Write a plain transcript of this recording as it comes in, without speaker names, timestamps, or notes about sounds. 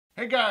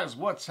Hey guys,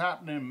 what's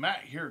happening?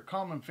 Matt here,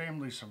 Common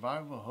Family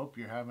Survival. Hope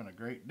you're having a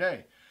great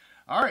day.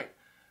 Alright,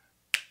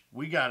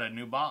 we got a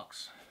new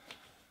box.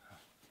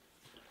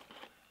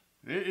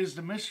 It is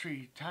the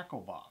mystery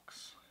tackle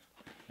box.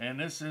 And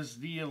this is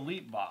the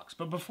elite box.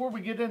 But before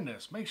we get in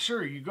this, make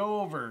sure you go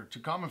over to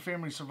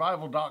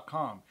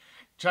commonfamilysurvival.com.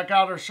 Check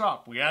out our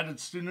shop. We added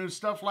some new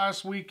stuff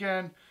last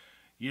weekend.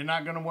 You're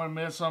not going to want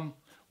to miss them.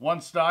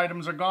 Once the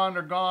items are gone,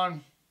 they're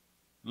gone.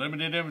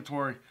 Limited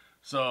inventory.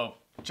 So,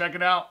 check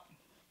it out.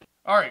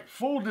 Alright,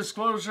 full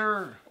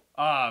disclosure,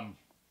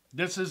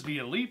 this is the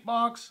elite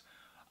box.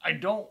 I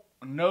don't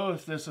know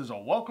if this is a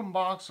welcome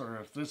box or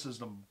if this is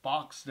the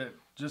box that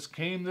just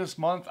came this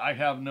month. I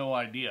have no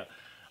idea.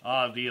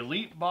 The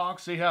elite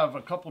box, they have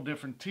a couple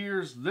different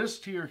tiers. This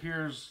tier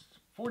here is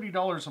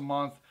 $40 a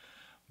month,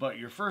 but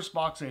your first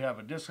box, they have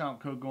a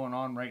discount code going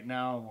on right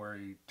now where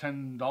you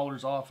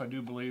 $10 off, I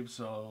do believe.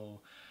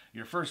 So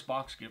your first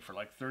box you get for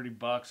like 30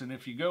 bucks. And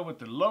if you go with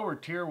the lower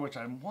tier, which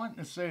I'm wanting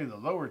to say the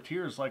lower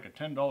tier is like a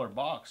 $10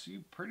 box,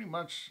 you pretty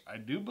much, I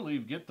do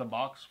believe, get the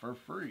box for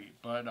free.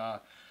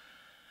 But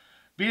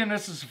being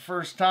this is the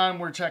first time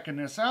we're checking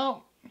this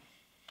out,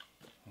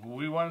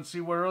 we want to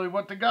see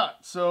what they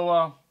got.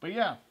 So, but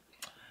yeah.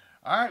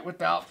 All right,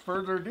 without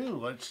further ado,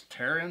 let's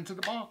tear into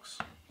the box.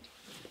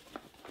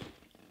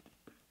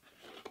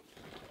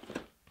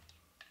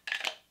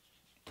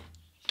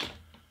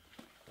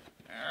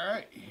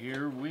 Alright,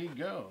 here we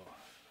go.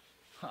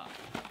 Huh.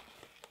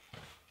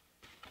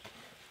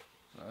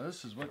 So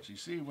this is what you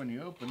see when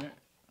you open it.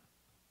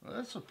 Well,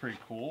 this is pretty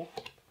cool.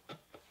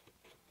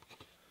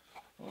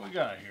 What we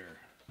got here?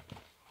 It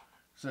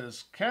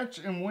says, catch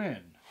and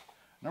win.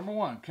 Number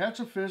 1, catch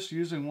a fish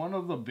using one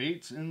of the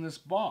baits in this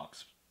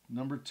box.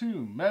 Number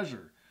 2,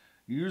 measure.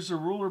 Use the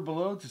ruler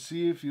below to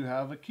see if you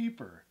have a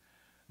keeper.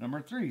 Number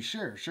 3,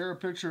 share. Share a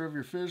picture of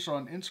your fish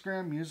on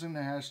Instagram using the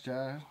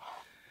hashtag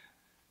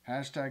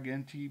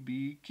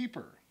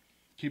 #NTBKeeper.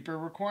 Keeper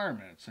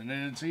requirements. And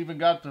then it's even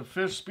got the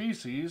fish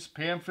species.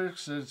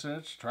 Panfish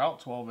 6-inch,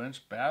 trout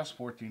 12-inch, bass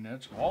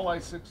 14-inch,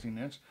 walleye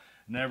 16-inch,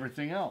 and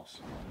everything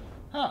else.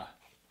 Huh.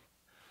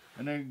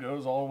 And then it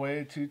goes all the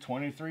way to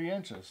 23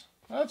 inches.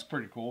 That's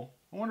pretty cool.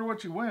 I wonder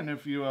what you win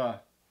if you,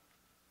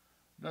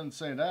 doesn't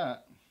say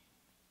that.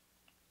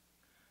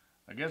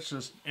 I guess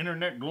just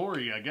internet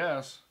glory, I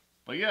guess.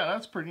 But yeah,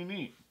 that's pretty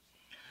neat.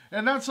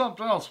 And that's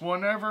something else.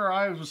 Whenever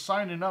I was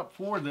signing up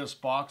for this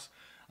box,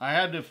 I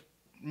had to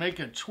make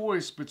a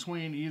choice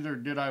between either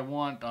did I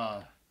want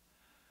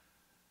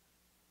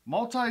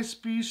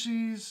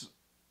multi-species,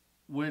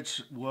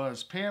 which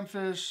was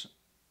panfish,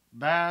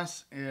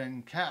 bass,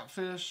 and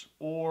catfish,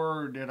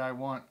 or did I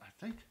want,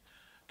 I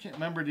can't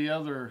remember the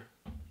other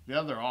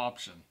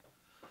option.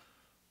 I'm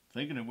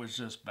thinking it was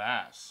just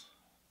bass.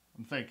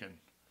 I'm thinking.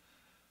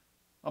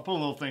 I'll put a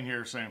little thing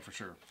here saying for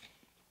sure.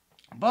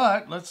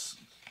 But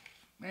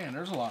man,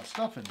 there's a lot of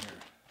stuff in here.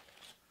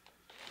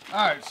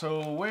 Alright,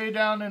 so way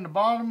down in the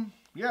bottom,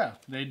 yeah,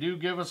 they do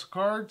give us a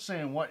card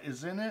saying what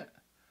is in it.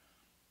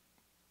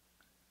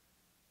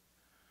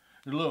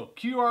 A little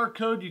QR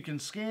code you can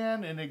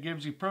scan, and it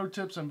gives you pro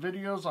tips and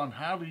videos on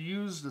how to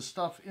use the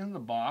stuff in the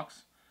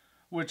box,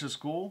 which is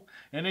cool.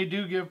 And they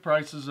do give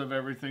prices of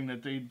everything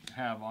that they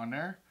have on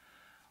there.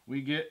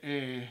 We get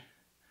a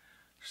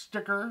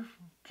sticker,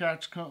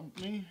 Catch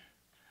Company,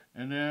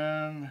 and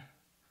then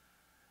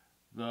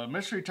the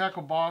mystery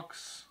tackle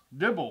box,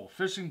 Dibble,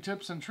 fishing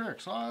tips and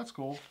tricks. Oh, that's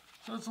cool.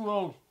 So it's a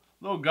little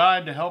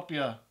guide to help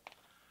you.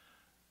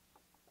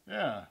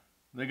 Yeah,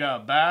 they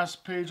got a bass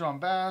page on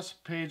bass,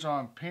 page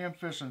on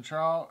panfish and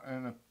trout,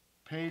 and a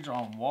page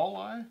on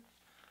walleye,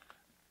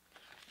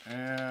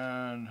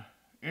 and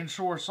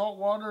inshore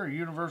saltwater,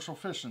 universal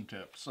fishing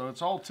tips. So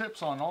it's all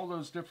tips on all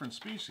those different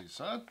species.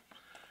 So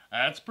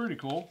that's pretty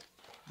cool.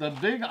 The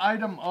big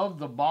item of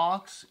the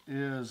box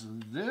is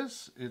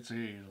this. It's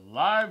a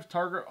live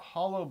target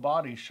hollow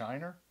body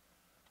shiner.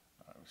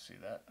 See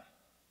that?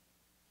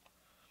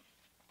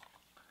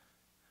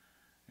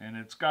 And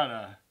it's got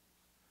a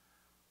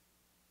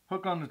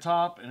hook on the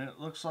top, and it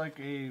looks like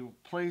a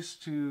place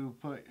to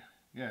put,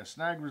 yeah,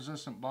 snag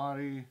resistant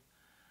body.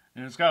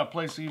 And it's got a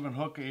place to even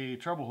hook a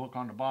treble hook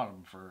on the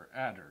bottom for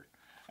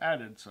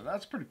added. So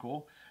that's pretty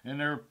cool. And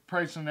they're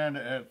pricing that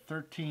at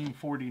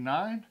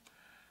 $13.49.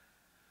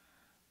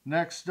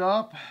 Next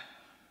up,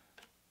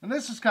 and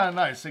this is kind of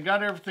nice. They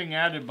got everything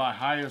added by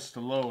highest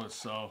to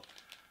lowest. So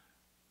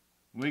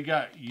we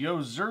got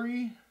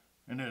Yozuri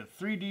and a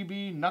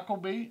 3DB knuckle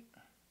bait,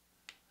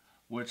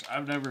 which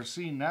I've never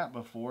seen that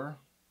before.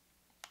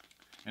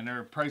 And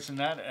they're pricing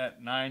that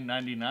at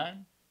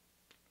 $9.99.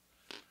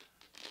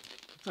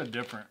 It's a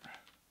different.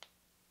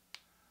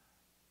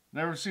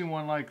 Never seen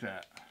one like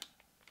that.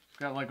 It's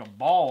got like a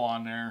ball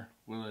on there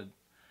with a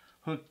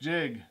hook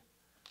jig.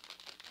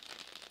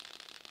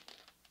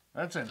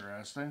 That's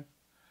interesting.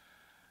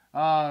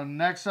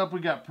 Next up,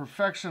 we got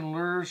Perfection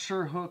Lures,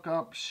 Sure Hook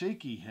Up,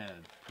 Shaky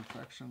Head.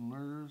 Perfection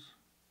Lures.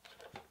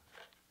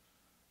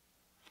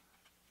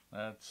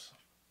 That's,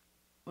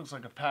 looks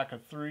like a pack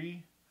of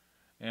 3.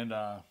 And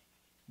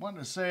wanted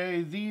to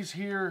say these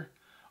here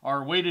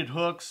are weighted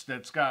hooks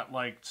that's got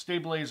like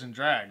stabilize and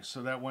drag,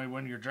 so that way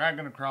when you're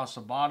dragging across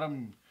the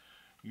bottom,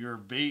 your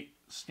bait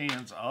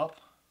stands up.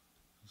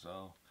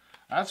 So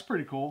that's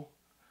pretty cool.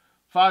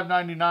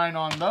 $5.99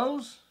 on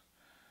those.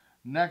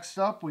 Next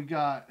up we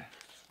got,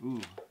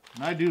 ooh,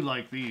 and I do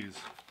like these.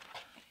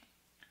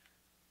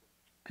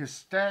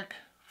 Kistek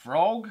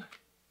frog.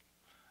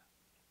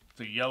 It's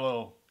a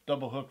yellow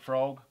double hook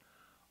frog.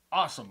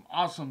 Awesome,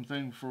 awesome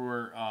thing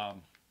for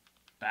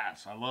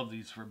bass. I love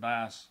these for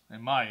bass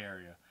in my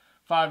area.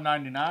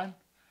 $5.99.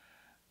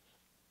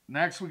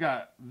 Next we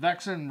got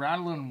Vexen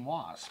Rattling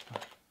Wasp.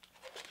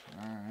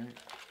 Alright.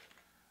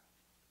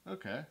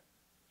 Okay.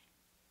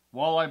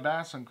 Walleye,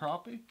 bass, and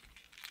crappie.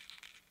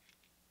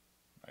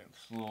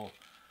 Nice little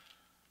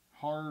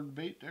hard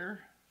bait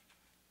there.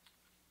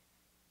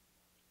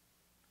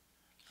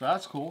 So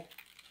that's cool.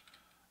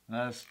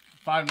 That's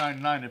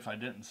 $5.99 if I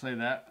didn't say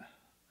that.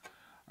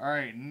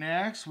 Alright,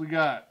 next we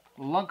got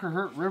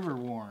Lunkerhurt River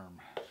Worm.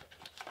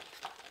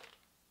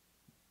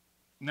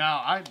 Now,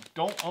 I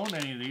don't own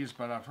any of these,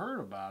 but I've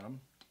heard about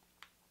them.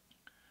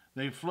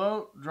 They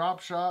float, drop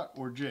shot,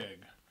 or jig.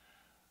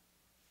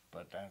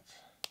 But that's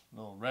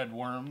little red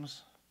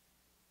worms.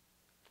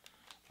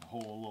 A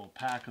whole little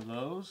pack of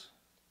those.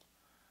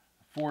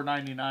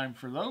 $4.99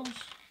 for those.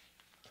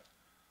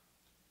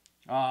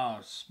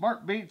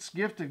 Smart Baits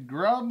Gifted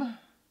Grub.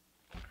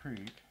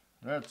 Creek.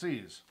 That's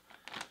these.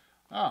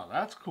 Oh,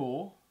 that's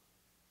cool.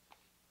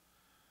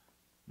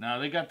 Now,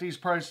 they got these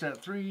priced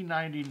at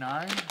 $3.99.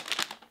 I don't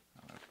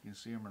know if you can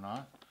see them or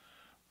not.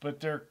 But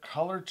they're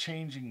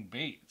color-changing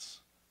baits.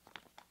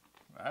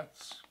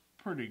 That's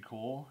pretty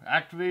cool.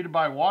 Activated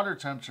by water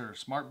temperature.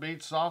 Smart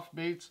baits, soft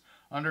baits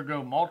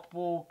undergo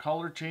multiple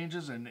color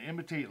changes and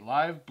imitate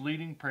live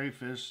bleeding prey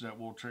fish that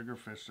will trigger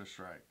fish to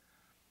strike.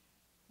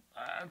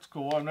 That's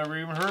cool. I've never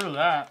even heard of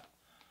that.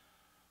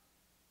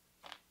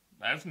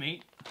 That's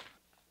neat.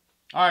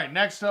 Alright,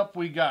 next up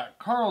we got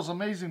Carl's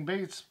Amazing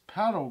Baits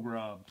Paddle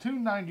Grub.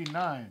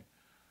 $2.99.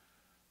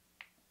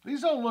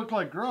 These don't look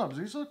like grubs.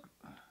 These look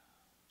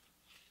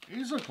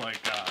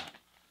like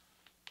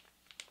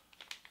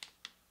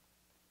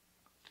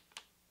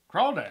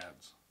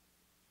crawdads.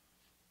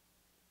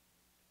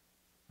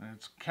 And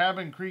it's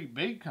Cabin Creek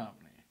Bait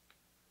Company.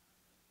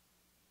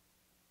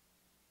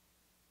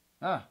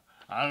 I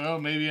don't know,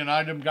 maybe an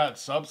item got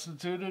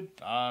substituted.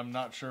 I'm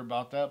not sure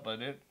about that, but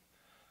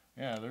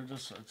yeah,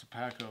 it's a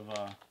pack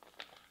of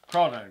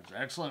crawdads.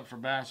 Excellent for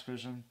bass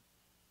fishing.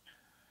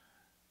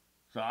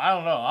 So I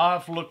don't know. I'll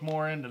have to look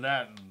more into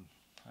that, and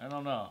I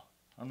don't know.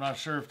 I'm not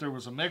sure if there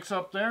was a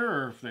mix-up there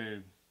or if they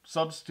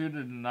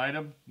substituted an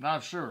item.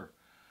 Not sure.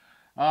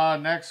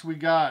 Next we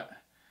got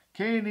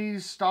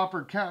K&E's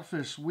Stopper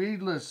Catfish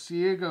Weedless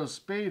Ciego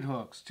Spade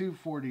Hooks,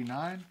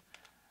 $2.49.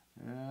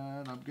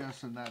 And I'm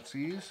guessing that's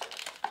these,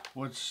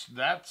 which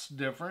that's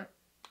different.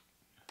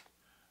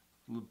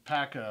 A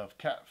pack of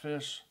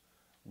catfish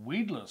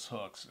weedless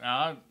hooks.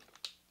 Now,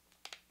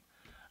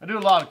 I do a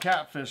lot of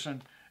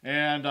catfishing,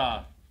 and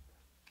I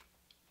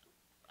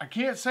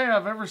can't say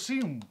I've ever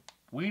seen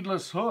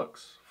weedless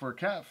hooks for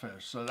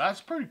catfish, so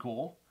that's pretty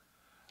cool.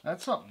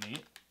 That's something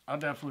neat. I'll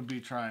definitely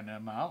be trying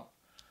them out.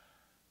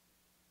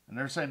 And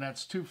they're saying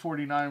that's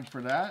 $2.49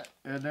 for that.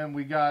 And then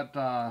we got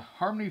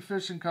Harmony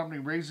Fishing Company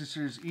Razor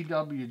Series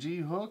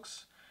EWG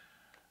hooks,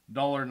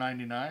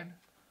 $1.99.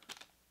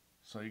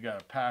 So you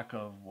got a pack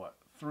of, what,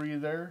 3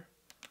 there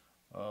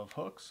of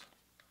hooks.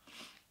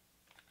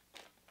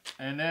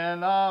 And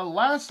then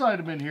last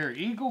item in here,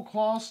 Eagle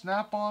Claw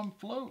Snap-On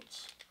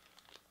Floats.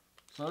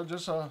 So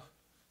just a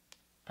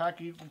pack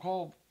of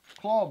Eagle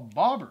Claw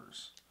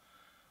bobbers.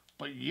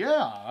 But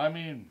yeah, I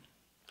mean,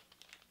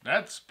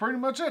 that's pretty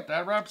much it.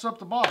 That wraps up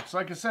the box.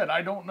 Like I said,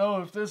 I don't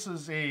know if this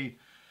is a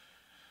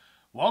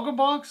welcome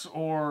box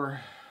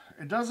or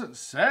it doesn't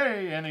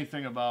say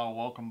anything about a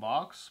welcome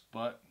box,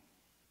 but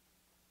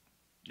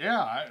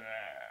yeah,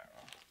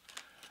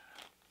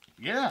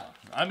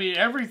 I mean,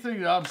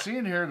 everything that I'm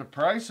seeing here, the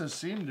prices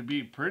seem to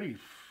be pretty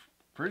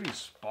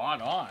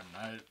spot on.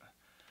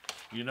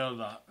 You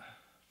know,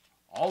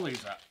 all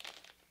these,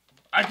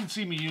 I can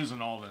see me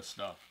using all this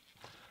stuff.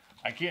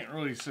 I can't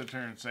really sit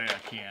there and say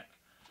I can't.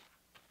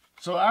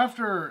 So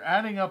after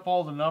adding up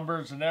all the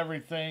numbers and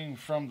everything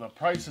from the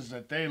prices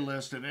that they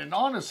listed, and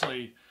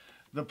honestly,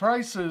 the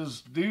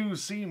prices do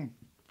seem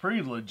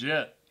pretty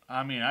legit.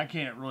 I mean, I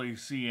can't really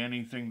see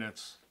anything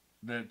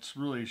that's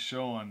really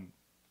showing,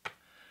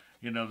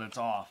 you know, that's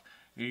off.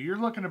 You're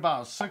looking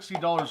about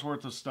 $60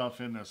 worth of stuff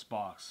in this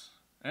box.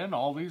 And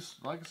all these,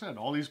 like I said,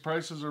 all these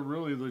prices are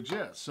really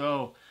legit.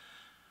 So,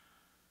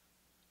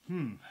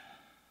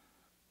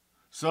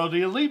 So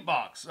the Elite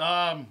Box,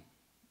 I'm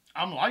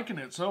liking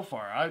it so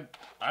far.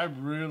 I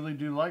really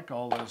do like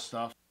all this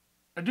stuff.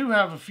 I do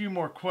have a few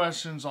more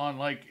questions on,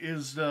 like,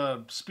 is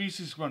the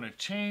species going to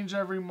change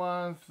every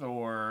month?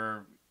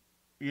 Or,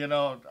 you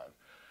know,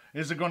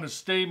 is it going to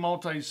stay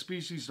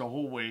multi-species the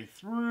whole way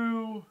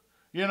through?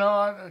 You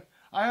know,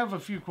 I have a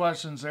few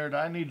questions there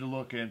that I need to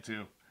look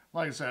into.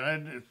 Like I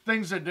said,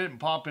 things that didn't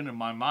pop into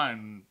my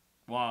mind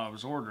while I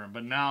was ordering.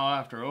 But now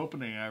after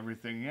opening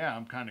everything, yeah,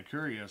 I'm kind of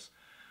curious.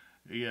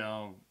 You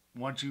know,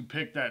 once you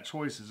pick that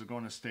choice, is it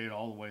going to stay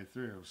all the way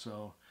through?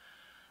 So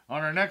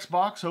on our next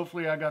box,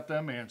 hopefully I got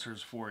them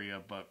answers for you.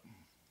 But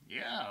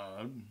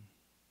yeah,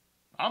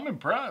 I'm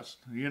impressed,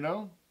 you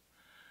know.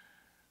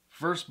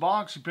 First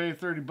box, you pay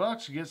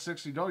 $30, you get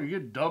 $60. You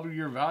get double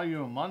your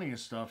value of money and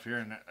stuff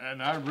here.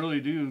 And I really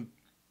do,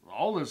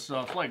 all this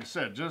stuff, like I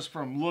said, just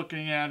from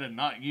looking at it,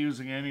 not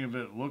using any of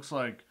it, looks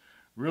like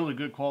really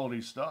good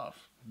quality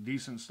stuff.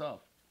 Decent stuff.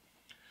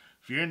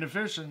 If you're into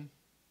fishing,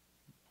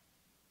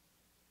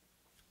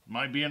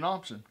 might be an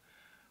option.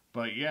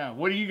 But yeah,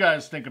 what do you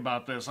guys think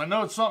about this? I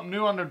know it's something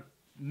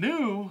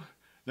new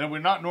that we're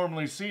not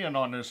normally seeing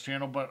on this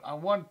channel, but I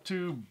want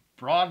to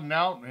broaden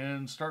out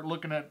and start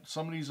looking at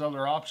some of these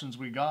other options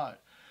we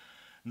got.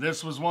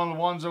 This was one of the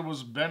ones that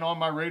was been on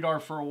my radar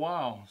for a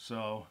while.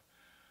 So,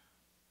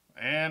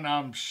 and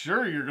I'm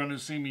sure you're going to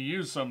see me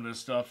use some of this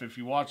stuff if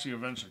you watch the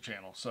Adventure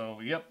channel.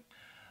 So, yep.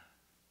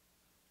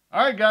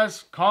 All right,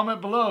 guys, comment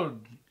below.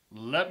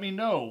 Let me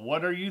know.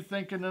 What are you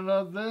thinking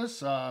of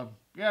this?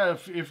 Yeah,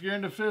 if you're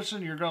into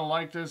fishing, you're going to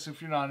like this.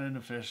 If you're not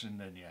into fishing,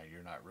 then yeah,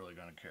 you're not really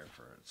going to care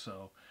for it.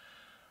 So,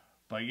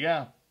 but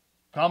yeah,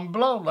 comment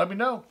below. Let me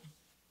know.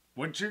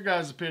 What's your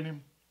guys'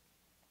 opinion?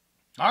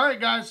 All right,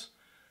 guys.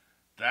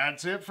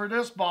 That's it for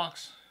this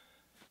box.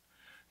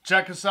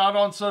 Check us out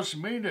on social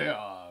media.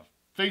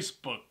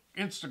 Facebook,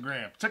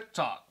 Instagram,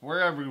 TikTok.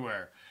 We're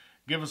everywhere.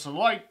 Give us a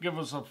like, give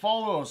us a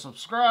follow, a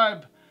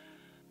subscribe.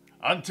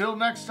 Until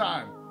next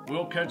time,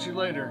 we'll catch you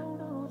later.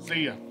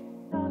 See ya.